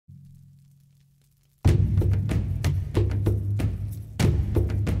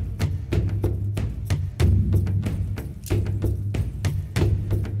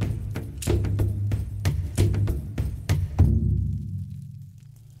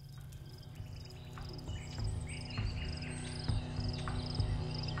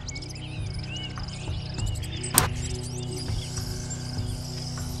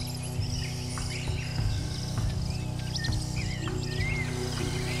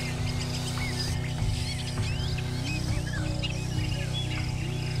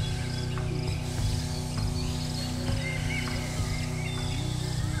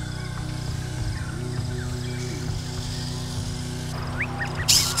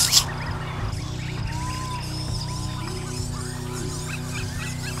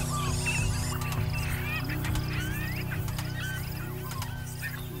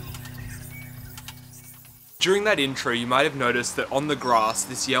During that intro, you might have noticed that on the grass,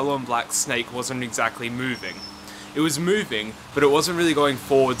 this yellow and black snake wasn't exactly moving. It was moving, but it wasn't really going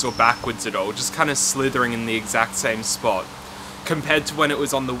forwards or backwards at all, just kind of slithering in the exact same spot. Compared to when it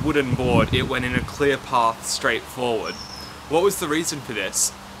was on the wooden board, it went in a clear path straight forward. What was the reason for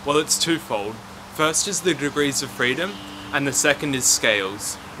this? Well, it's twofold. First is the degrees of freedom, and the second is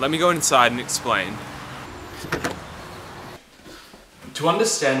scales. Let me go inside and explain. To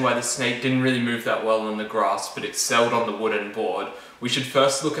understand why the snake didn't really move that well in the grass but excelled on the wooden board, we should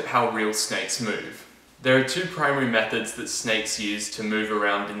first look at how real snakes move. There are two primary methods that snakes use to move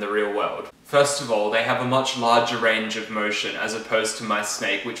around in the real world. First of all, they have a much larger range of motion as opposed to my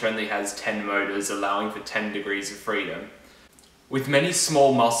snake, which only has 10 motors, allowing for 10 degrees of freedom. With many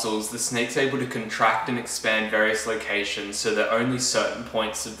small muscles, the snake's able to contract and expand various locations so that only certain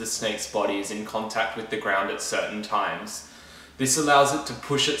points of the snake's body is in contact with the ground at certain times. This allows it to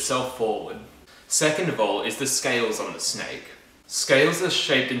push itself forward. Second of all is the scales on the snake. Scales are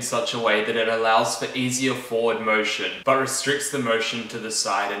shaped in such a way that it allows for easier forward motion, but restricts the motion to the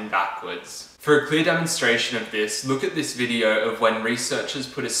side and backwards. For a clear demonstration of this, look at this video of when researchers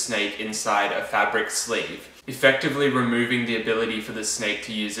put a snake inside a fabric sleeve, effectively removing the ability for the snake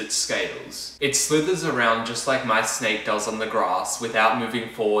to use its scales. It slithers around just like my snake does on the grass without moving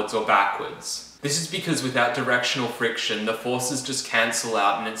forwards or backwards. This is because without directional friction, the forces just cancel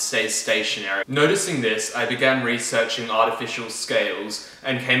out and it stays stationary. Noticing this, I began researching artificial scales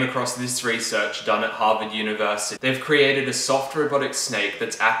and came across this research done at Harvard University. They've created a soft robotic snake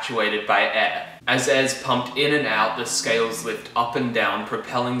that's actuated by air. As air is pumped in and out, the scales lift up and down,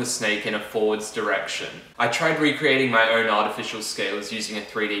 propelling the snake in a forwards direction. I tried recreating my own artificial scales using a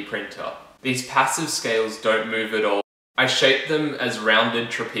 3D printer. These passive scales don't move at all. I shaped them as rounded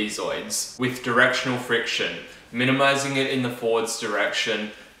trapezoids with directional friction, minimizing it in the forwards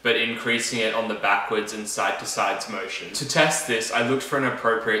direction but increasing it on the backwards and side-to-sides motion. To test this, I looked for an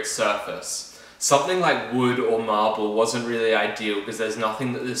appropriate surface. Something like wood or marble wasn't really ideal because there's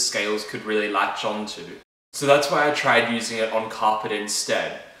nothing that the scales could really latch onto. So that's why I tried using it on carpet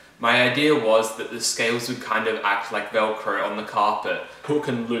instead. My idea was that the scales would kind of act like Velcro on the carpet, hook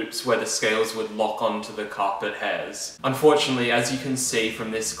and loops where the scales would lock onto the carpet hairs. Unfortunately, as you can see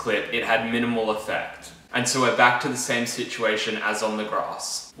from this clip, it had minimal effect. And so we're back to the same situation as on the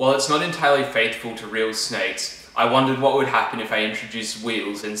grass. While it's not entirely faithful to real snakes, I wondered what would happen if I introduced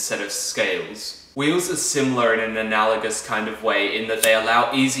wheels instead of scales. Wheels are similar in an analogous kind of way in that they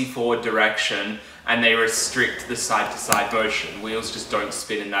allow easy forward direction and they restrict the side-to-side motion. Wheels just don't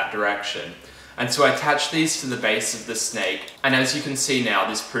spin in that direction. And so I attached these to the base of the snake, and as you can see now,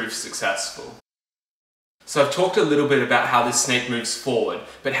 this proved successful. So I've talked a little bit about how this snake moves forward,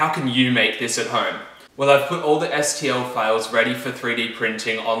 but how can you make this at home? Well, I've put all the STL files ready for 3D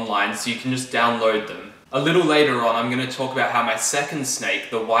printing online so you can just download them. A little later on, I'm going to talk about how my second snake,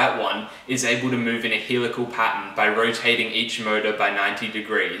 the white one, is able to move in a helical pattern by rotating each motor by 90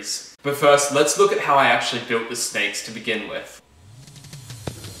 degrees. But first, let's look at how I actually built the snakes to begin with.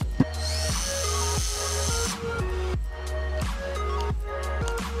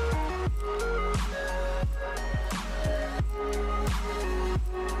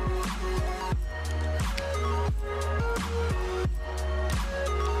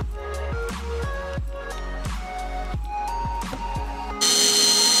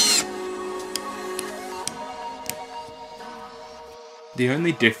 The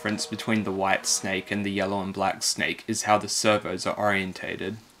only difference between the white snake and the yellow and black snake is how the servos are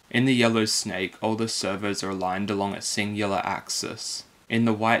orientated. In the yellow snake, all the servos are aligned along a singular axis. In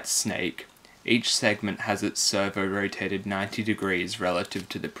the white snake, each segment has its servo rotated 90 degrees relative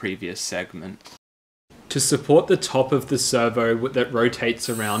to the previous segment. To support the top of the servo that rotates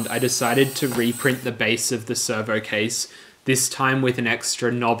around, I decided to reprint the base of the servo case, this time with an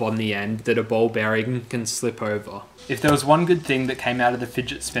extra knob on the end that a ball bearing can slip over. If there was one good thing that came out of the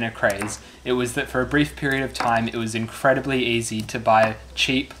fidget spinner craze, it was that for a brief period of time it was incredibly easy to buy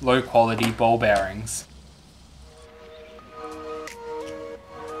cheap, low-quality ball bearings.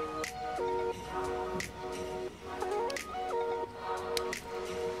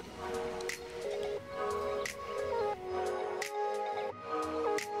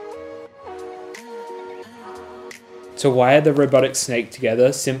 To wire the robotic snake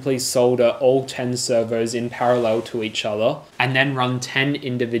together, simply solder all 10 servos in parallel to each other, and then run 10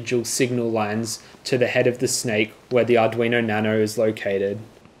 individual signal lines to the head of the snake where the Arduino Nano is located.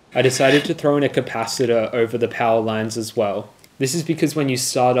 I decided to throw in a capacitor over the power lines as well. This is because when you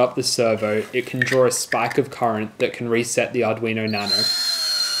start up the servo, it can draw a spike of current that can reset the Arduino Nano.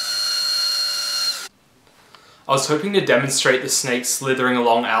 I was hoping to demonstrate the snake slithering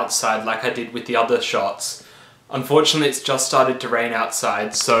along outside like I did with the other shots, Unfortunately, it's just started to rain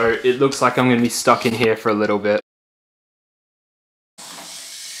outside, so it looks like I'm going to be stuck in here for a little bit.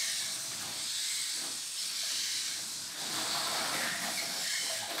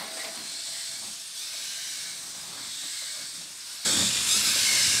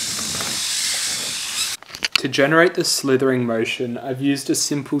 To generate the slithering motion, I've used a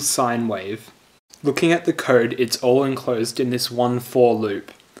simple sine wave. Looking at the code, it's all enclosed in this one for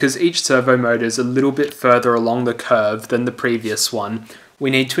loop. Because each servo motor is a little bit further along the curve than the previous one,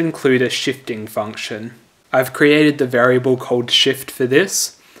 we need to include a shifting function. I've created the variable called shift for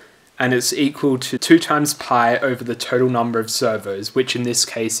this, and it's equal to 2 times pi over the total number of servos, which in this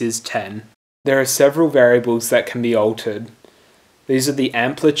case is 10. There are several variables that can be altered. These are the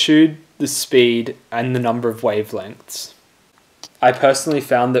amplitude, the speed, and the number of wavelengths. I personally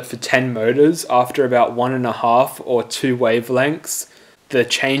found that for 10 motors, after about 1.5 or 2 wavelengths, the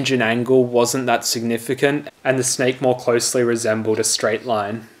change in angle wasn't that significant, and the snake more closely resembled a straight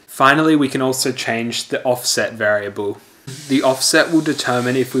line. Finally, we can also change the offset variable. The offset will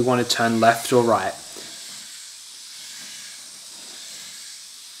determine if we want to turn left or right.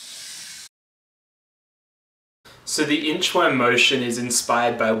 So the inchworm motion is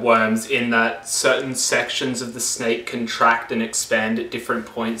inspired by worms in that certain sections of the snake contract and expand at different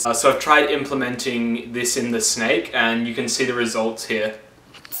points. So I've tried implementing this in the snake, and you can see the results here.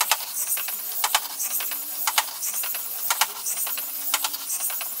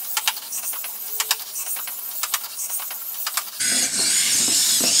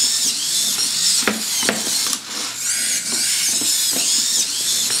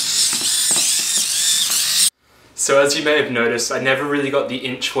 So as you may have noticed, I never really got the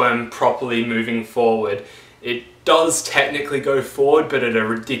inchworm properly moving forward. It does technically go forward, but at a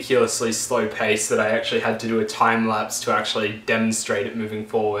ridiculously slow pace that I actually had to do a time lapse to actually demonstrate it moving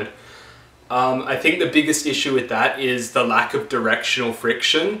forward. I think the biggest issue with that is the lack of directional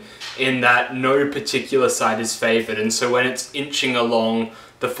friction, in that no particular side is favoured, and so when it's inching along,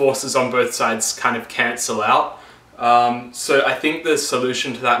 the forces on both sides kind of cancel out. So I think the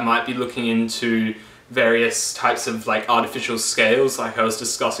solution to that might be looking into various types of artificial scales like I was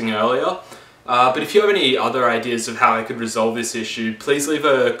discussing earlier. But if you have any other ideas of how I could resolve this issue, please leave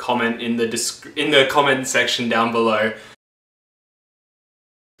a comment in the comment section down below.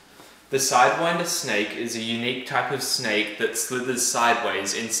 The sidewinder snake is a unique type of snake that slithers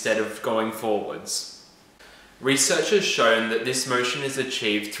sideways instead of going forwards. Research has shown that this motion is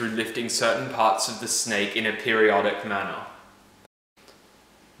achieved through lifting certain parts of the snake in a periodic manner.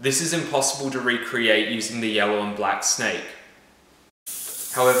 This is impossible to recreate using the yellow and black snake.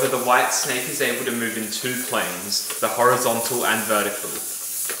 However, the white snake is able to move in 2 planes, the horizontal and vertical.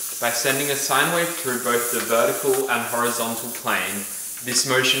 By sending a sine wave through both the vertical and horizontal plane, this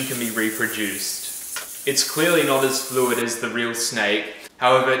motion can be reproduced. It's clearly not as fluid as the real snake,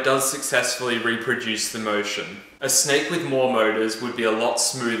 however it does successfully reproduce the motion. A snake with more motors would be a lot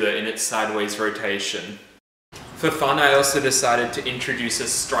smoother in its sideways rotation. For fun, I also decided to introduce a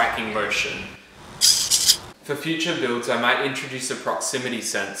striking motion. For future builds, I might introduce a proximity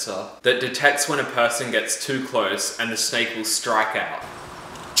sensor that detects when a person gets too close and the snake will strike out.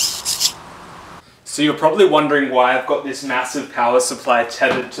 So you're probably wondering why I've got this massive power supply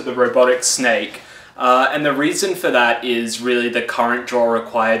tethered to the robotic snake. And the reason for that is really the current draw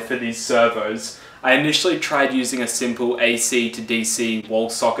required for these servos. I initially tried using a simple AC to DC wall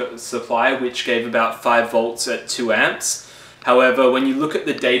socket supply, which gave about 5 volts at 2 amps. However, when you look at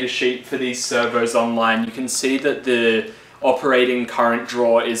the datasheet for these servos online, you can see that the operating current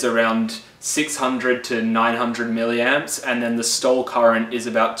draw is around 600 to 900 milliamps, and then the stall current is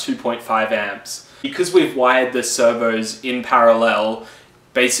about 2.5 amps. Because we've wired the servos in parallel,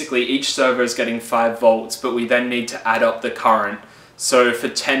 basically each servo is getting 5 volts, but we then need to add up the current. So for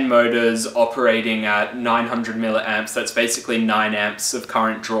 10 motors operating at 900 milliamps, that's basically 9 amps of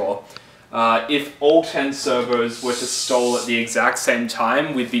current draw. If all 10 servos were to stall at the exact same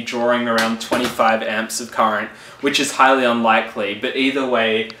time, we'd be drawing around 25 amps of current, which is highly unlikely, but either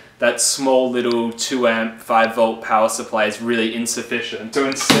way, that small little 2 amp 5 volt power supply is really insufficient. So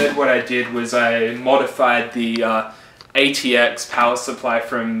instead what I did was I modified the ATX power supply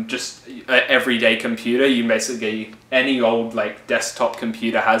from just an everyday computer. You basically, any old desktop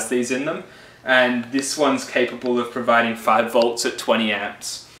computer has these in them, and this one's capable of providing 5 volts at 20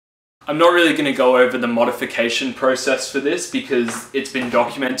 amps. I'm not really going to go over the modification process for this because it's been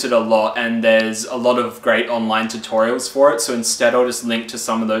documented a lot and there's a lot of great online tutorials for it, so instead I'll just link to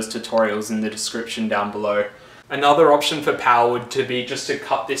some of those tutorials in the description down below. Another option for power would be just to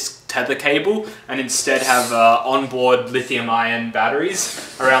cut this tether cable and instead have onboard lithium-ion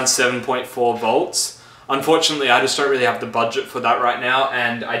batteries around 7.4 volts. Unfortunately, I just don't really have the budget for that right now,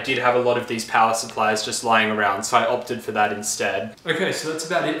 and I did have a lot of these power supplies just lying around, so I opted for that instead. Okay, so that's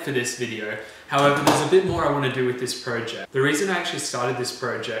about it for this video. However, there's a bit more I want to do with this project. The reason I actually started this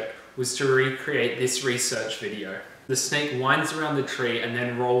project was to recreate this research video. The snake winds around the tree and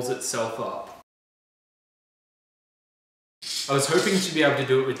then rolls itself up. I was hoping to be able to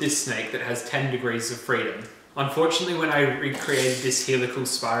do it with this snake that has 10 degrees of freedom. Unfortunately, when I recreated this helical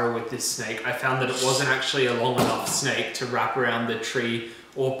spiral with this snake, I found that it wasn't actually a long enough snake to wrap around the tree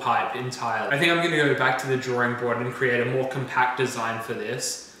or pipe entirely. I think I'm going to go back to the drawing board and create a more compact design for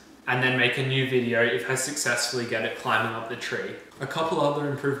this, and then make a new video if I successfully get it climbing up the tree. A couple other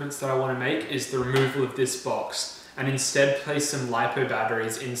improvements that I want to make is the removal of this box, and instead place some LiPo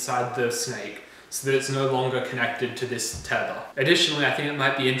batteries inside the snake, so that it's no longer connected to this tether. Additionally, I think it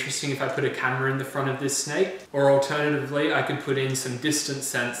might be interesting if I put a camera in the front of this snake, or alternatively, I could put in some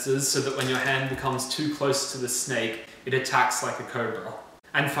distance sensors so that when your hand becomes too close to the snake, it attacks like a cobra.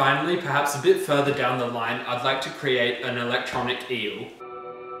 And finally, perhaps a bit further down the line, I'd like to create an electronic eel.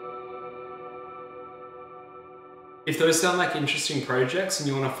 If those sound like interesting projects and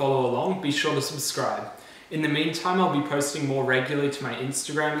you want to follow along, be sure to subscribe. In the meantime, I'll be posting more regularly to my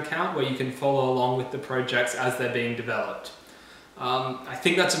Instagram account where you can follow along with the projects as they're being developed. I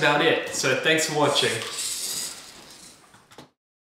think that's about it, so thanks for watching.